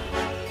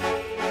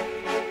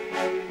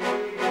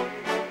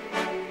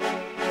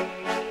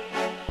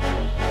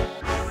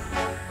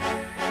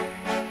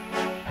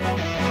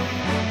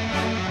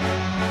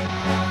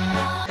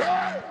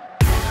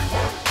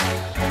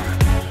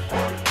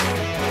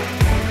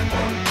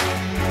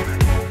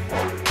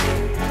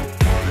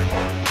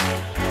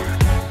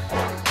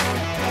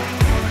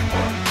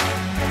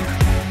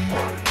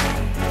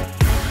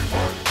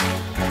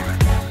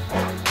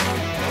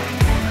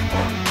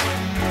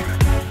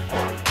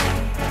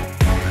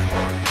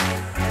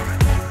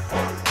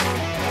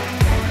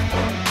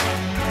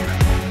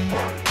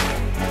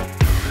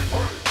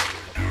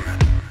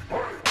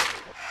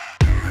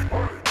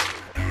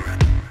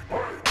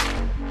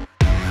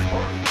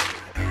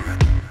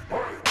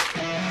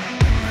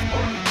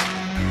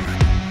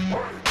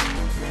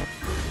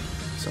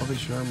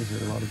 Salvation Army here,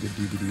 a lot of good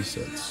DVD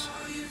sets.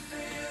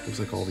 Looks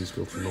like all these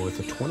go for north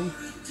of 20.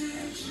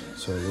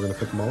 So we're gonna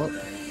pick them all up,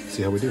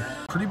 see how we do.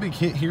 Pretty big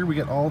hit here. We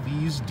got all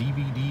these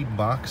DVD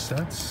box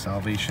sets,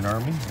 Salvation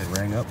Army. They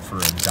rang up for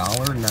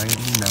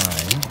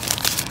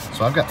 $1.99.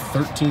 So I've got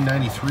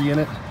 $13.93 in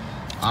it.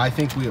 I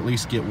think we at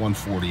least get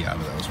 140 out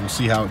of those. We'll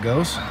see how it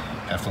goes.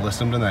 Have to list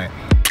them tonight.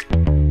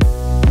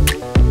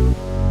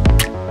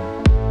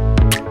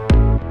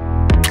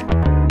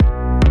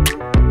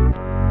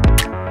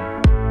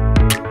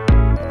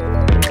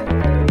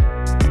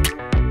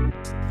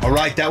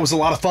 Alright, that was a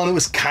lot of fun. It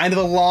was kind of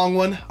a long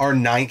one. Our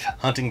 9th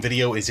hunting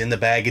video is in the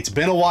bag. It's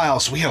been a while,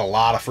 so we had a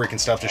lot of freaking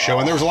stuff to show,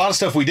 and there was a lot of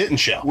stuff we didn't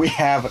show. We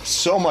have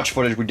so much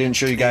footage we didn't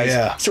show you guys.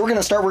 Yeah. So we're going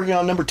to start working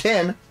on number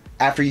 10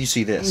 after you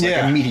see this.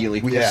 Like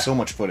immediately. We have so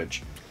much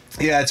footage.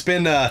 Yeah, it's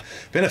been a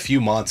few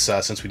months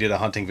since we did a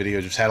hunting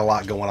video. Just had a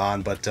lot going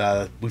on,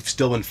 but we've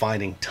still been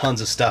finding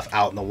tons of stuff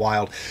out in the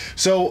wild.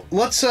 So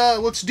let's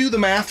do the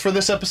math for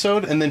this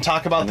episode and then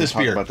talk about this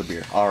beer. Talk about the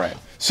beer. All right.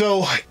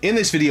 So in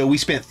this video, we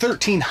spent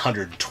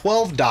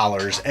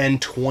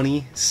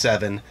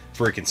 $1,312.27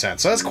 freaking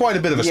cents. So that's quite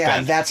a bit of a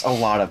spend. Yeah, that's a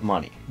lot of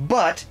money.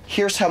 But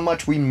here's how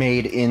much we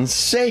made in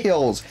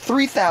sales: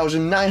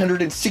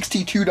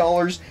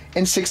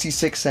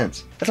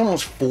 $3,962.66. That's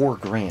almost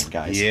 $4,000,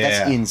 guys. Yeah.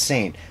 That's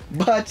insane.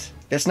 But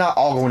that's not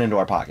all going into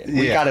our pocket.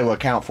 We got to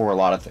account for a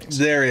lot of things.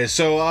 There is.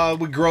 So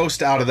we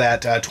grossed out of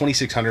that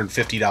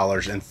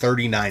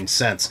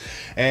 $2,650.39.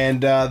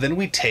 And then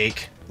we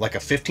take like a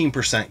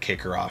 15%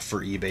 kicker off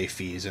for eBay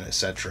fees and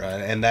etc.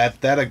 And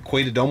that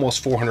equated to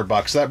almost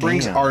 $400. So that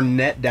brings our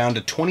net down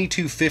to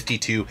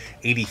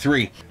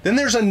 $2252.83. Then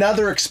there's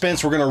another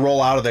expense we're going to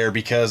roll out of there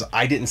because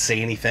I didn't say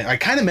anything. I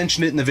kind of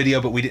mentioned it in the video,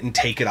 but we didn't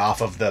take it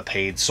off of the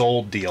paid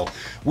sold deal.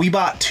 We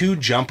bought 2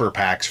 jumper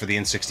packs for the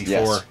N64.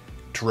 Yes.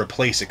 To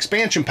replace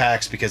expansion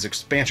packs because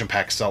expansion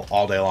packs sell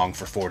all day long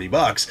for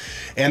 $40.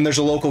 And there's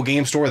a local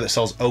game store that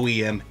sells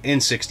OEM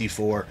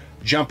N64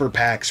 jumper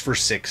packs for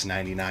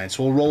 $6.99.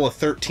 So we'll roll a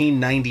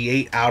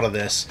 $13.98 out of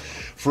this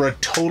for a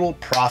total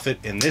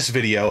profit in this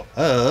video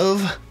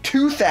of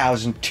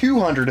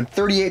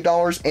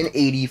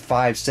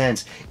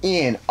 $2,238.85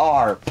 in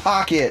our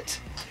pocket.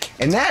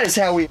 And that is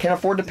how we can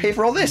afford to pay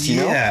for all this, you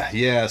know?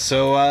 Yeah.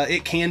 So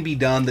it can be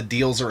done. The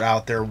deals are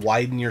out there.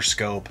 Widen your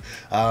scope.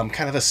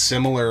 Kind of a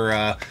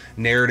similar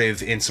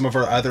narrative in some of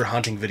our other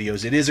hunting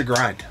videos. It is a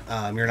grind.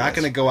 You're not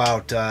going to go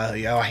out.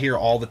 I hear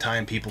all the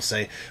time people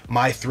say,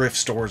 my thrift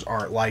stores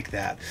aren't like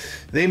that.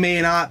 They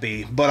may not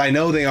be, but I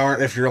know they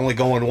aren't if you're only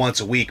going once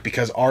a week,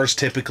 because ours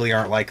typically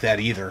aren't like that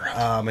either.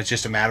 It's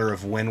just a matter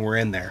of when we're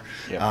in there.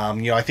 Yep.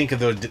 I think of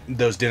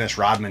those Dennis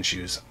Rodman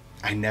shoes.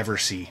 I never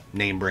see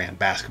name brand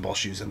basketball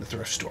shoes in the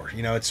thrift store.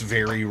 It's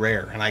very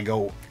rare, and I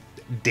go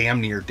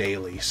damn near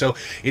daily. So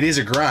it is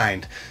a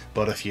grind,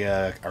 but if you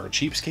are a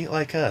cheapskate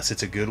like us,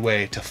 it's a good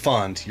way to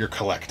fund your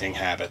collecting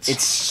habits.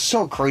 It's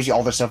so crazy,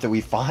 all the stuff that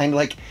we find.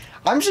 Like,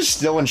 I'm just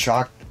still in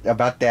shock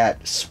about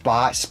that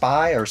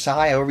Spy or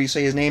Psy, however you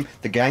say his name,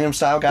 the Gangnam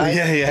Style guy.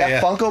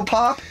 That Funko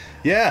Pop.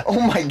 Yeah. Oh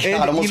my God,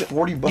 and almost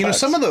 $40.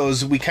 Some of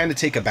those we kind of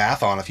take a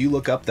bath on. If you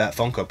look up that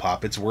Funko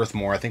Pop, it's worth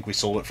more. I think we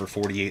sold it for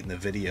 $48 in the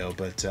video,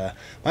 but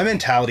my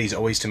mentality is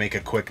always to make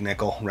a quick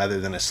nickel rather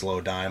than a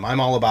slow dime.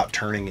 I'm all about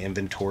turning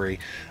inventory.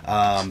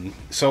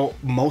 So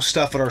most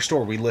stuff at our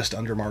store we list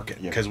under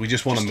market because we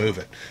just want to move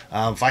it.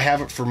 If I have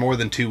it for more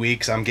than 2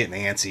 weeks, I'm getting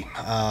antsy.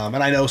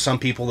 And I know some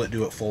people that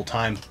do it full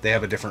time, they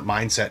have a different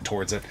mindset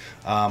towards it.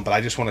 But I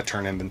just want to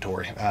turn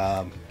inventory.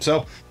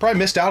 So probably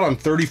missed out on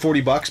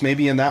 $30-40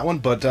 maybe in that one,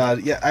 but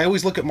I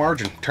always look at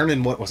margin. Turn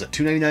in, what was it,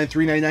 $2.99,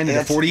 $3.99 into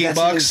 $48. That's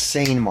an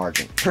insane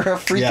margin for a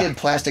freaking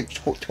plastic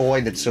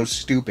toy that's so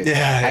stupid.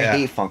 I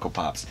hate Funko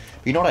Pops.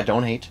 But you know what I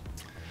don't hate?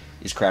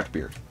 Is craft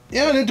beer.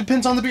 Yeah, and it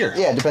depends on the beer.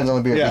 Yeah, it depends on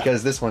the beer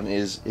because this one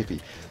is iffy.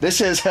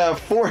 This is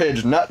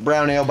Forage Nut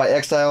Brown Ale by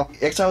Exile.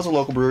 Exile is a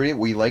local brewery.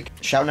 We like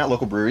shouting out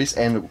local breweries,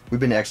 and we've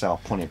been to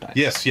Exile plenty of times.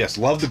 Yes.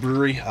 Love the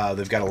brewery.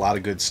 They've got a lot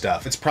of good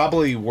stuff. It's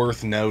probably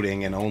worth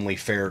noting and only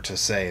fair to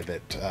say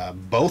that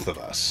both of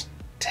us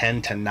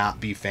tend to not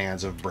be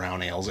fans of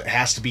brown ales. It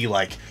has to be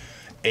like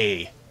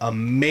a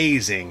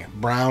amazing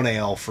brown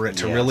ale for it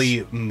to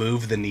really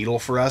move the needle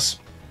for us.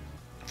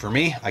 For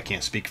me, I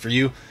can't speak for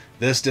you,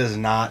 this does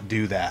not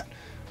do that.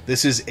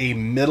 This is a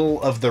middle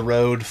of the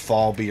road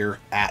fall beer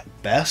at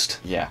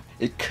best. Yeah,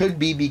 it could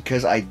be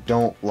because I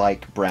don't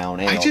like brown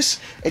ale.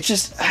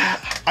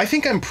 I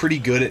think I'm pretty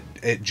good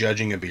at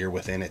judging a beer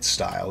within its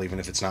style, even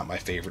if it's not my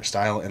favorite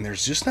style, and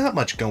there's just not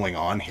much going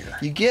on here.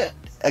 You get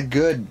a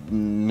good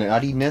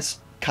nuttiness,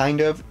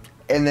 kind of,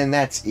 and then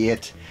that's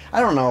it. I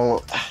don't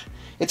know.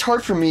 It's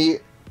hard for me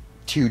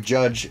to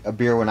judge a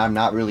beer when I'm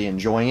not really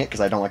enjoying it because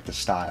I don't like the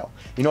style.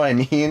 You know what I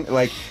mean?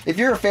 Like, if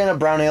you're a fan of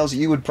brown ales,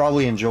 you would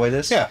probably enjoy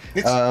this. Yeah,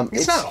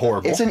 it's not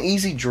horrible. It's an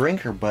easy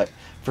drinker, but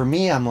for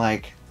me, I'm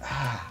like,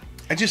 can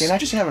I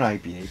just have an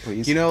IPA,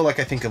 please? Like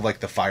I think of like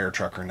the Fire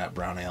Trucker Nut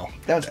Brown Ale.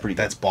 That's pretty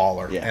good. That's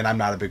baller, yeah. And I'm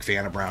not a big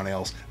fan of brown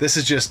ales. This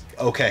is just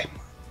okay.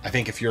 I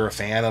think if you're a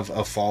fan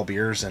of fall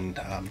beers, and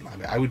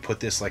I would put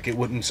this, like, it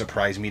wouldn't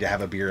surprise me to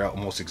have a beer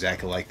almost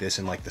exactly like this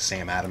in like the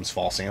Sam Adams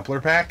Fall Sampler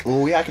Pack.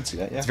 Oh yeah, I can see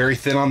that. Yeah, it's very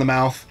thin on the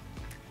mouth.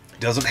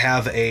 Doesn't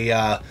have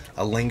a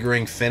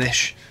lingering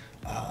finish.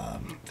 I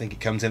think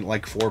it comes in at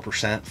like 4%,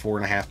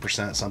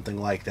 4.5%,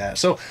 something like that.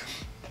 So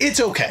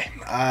it's okay.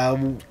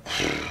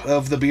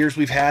 Of the beers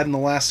we've had in the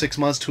last 6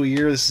 months to a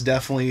year, this is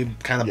definitely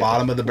kind of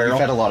bottom of the barrel.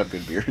 We've had a lot of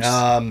good beers.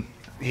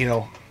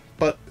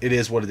 But it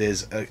is what it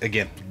is.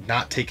 Again,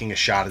 not taking a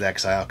shot at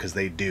Exile because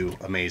they do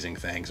amazing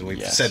things. And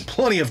we've said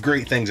plenty of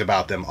great things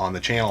about them on the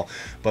channel.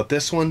 But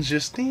this one's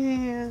just,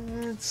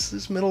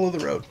 it's middle of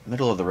the road.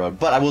 Middle of the road.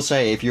 But I will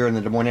say, if you're in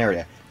the Des Moines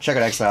area, check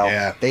out Exile.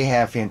 Yeah. They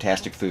have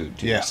fantastic food,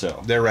 too. Yeah,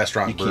 so their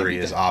restaurant brewery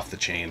is off the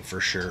chain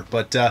for sure.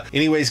 But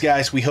anyways,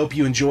 guys, we hope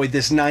you enjoyed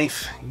this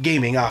ninth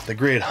Gaming Off the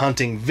Grid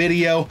hunting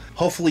video.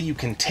 Hopefully you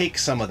can take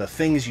some of the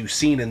things you've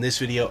seen in this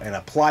video and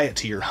apply it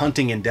to your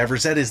hunting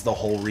endeavors. That is the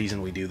whole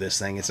reason we do this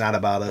thing. It's not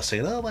about us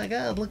saying, oh my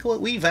God, look at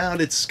what we found.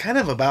 It's kind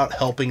of about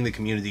helping the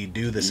community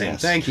do the same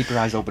thing. Keep your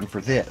eyes open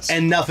for this.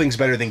 And nothing's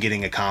better than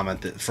getting a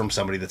comment from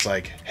somebody that's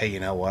like, hey,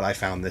 you know what? I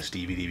found this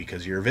DVD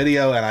because of your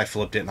video, and I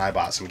flipped it and I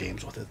bought some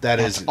games with it.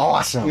 That's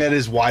awesome. That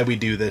is why we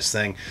do this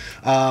thing.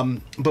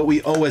 But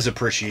we always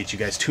appreciate you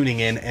guys tuning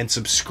in and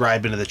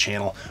subscribing to the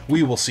channel.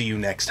 We will see you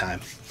next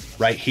time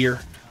right here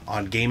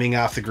on Gaming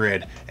Off the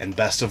Grid, and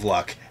best of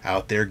luck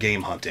out there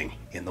game hunting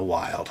in the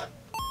wild.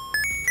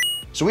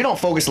 So we don't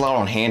focus a lot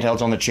on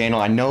handhelds on the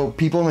channel. I know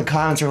people in the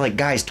comments are like,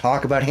 guys,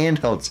 talk about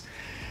handhelds.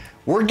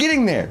 We're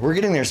getting there. We're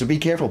getting there, so be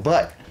careful.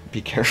 But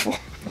be careful.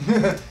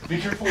 Be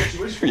careful what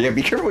you wish for. Yeah,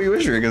 be careful what you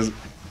wish for, because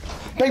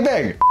bang,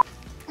 bang.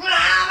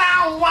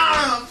 I don't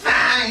want to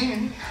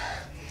find.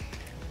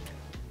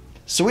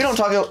 So we don't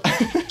talk a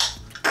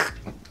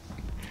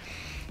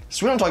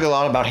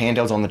lot about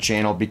handhelds on the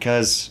channel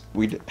because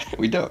we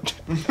don't.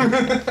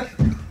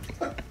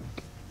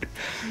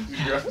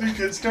 You're off to a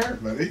good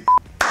start, buddy.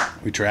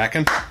 We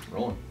tracking?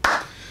 Rolling.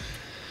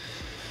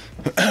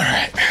 All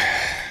right.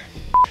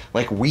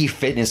 Like Wii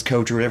Fitness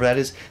Coach or whatever that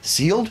is,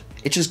 sealed.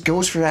 It just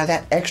goes for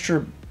that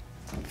extra.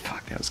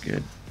 Fuck, that was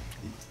good.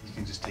 You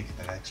can just take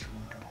that extra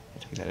mile.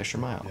 Take that extra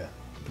mile. Yeah.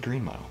 The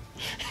green mile.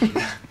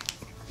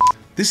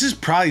 This is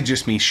probably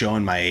just me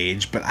showing my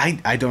age, but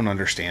I don't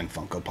understand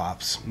Funko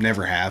Pops.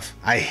 Never have.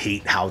 I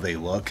hate how they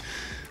look.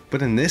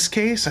 But in this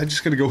case, I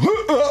just gotta go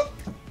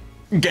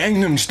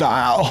Gangnam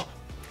Style.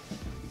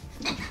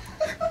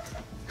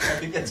 I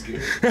think that's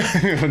good.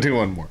 I'll do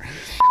one more.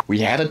 We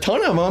had a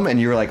ton of them, and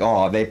you were like,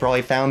 oh, they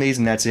probably found these,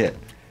 and that's it.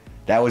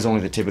 That was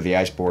only the tip of the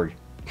iceberg.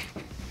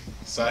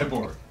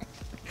 Cyborg.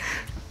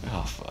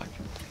 Oh, fuck.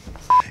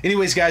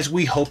 Anyways, guys,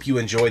 we hope you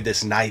enjoyed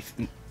this knife.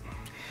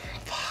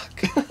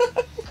 Fuck.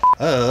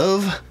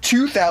 Of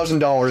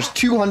 $2,000,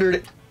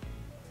 200.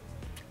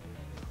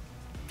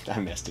 I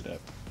messed it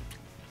up.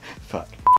 Fuck.